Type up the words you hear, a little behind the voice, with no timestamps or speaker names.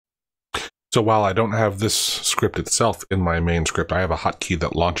So while I don't have this script itself in my main script, I have a hotkey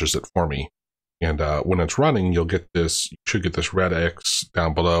that launches it for me. And when it's running, you should get this red X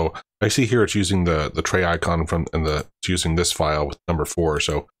down below. I see here it's using the tray icon it's using this file with number 4.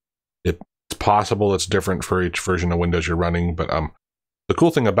 So it's possible it's different for each version of Windows you're running. But the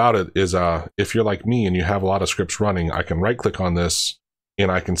cool thing about it is if you're like me and you have a lot of scripts running, I can right click on this and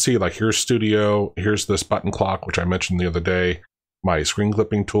I can see like here's Studio, here's this button clock, which I mentioned the other day, my screen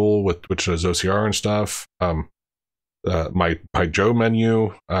clipping tool which does OCR and stuff, my Joe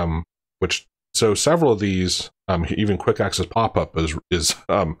menu, so several of these, even quick access pop-up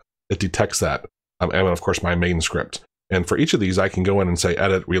it detects that, and of course my main script. And for each of these, I can go in and say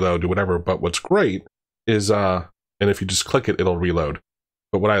edit, reload, do whatever. But what's great is, and if you just click it, it'll reload.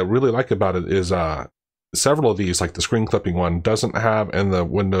 But what I really like about it is several of these, like the screen clipping one, doesn't have, and the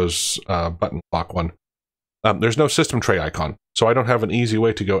Windows button clock one, there's no system tray icon. So I don't have an easy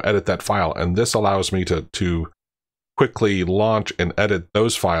way to go edit that file. And this allows me to quickly launch and edit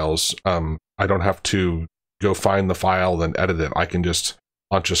those files. I don't have to go find the file and edit it. I can just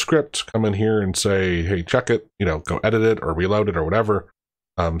launch a script, come in here and say, hey, check it, go edit it or reload it or whatever.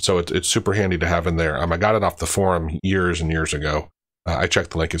 So it's super handy to have in there. I got it off the forum years and years ago. I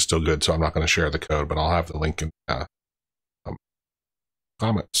checked the link, it's still good, so I'm not going to share the code, but I'll have the link in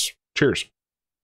comments. Cheers.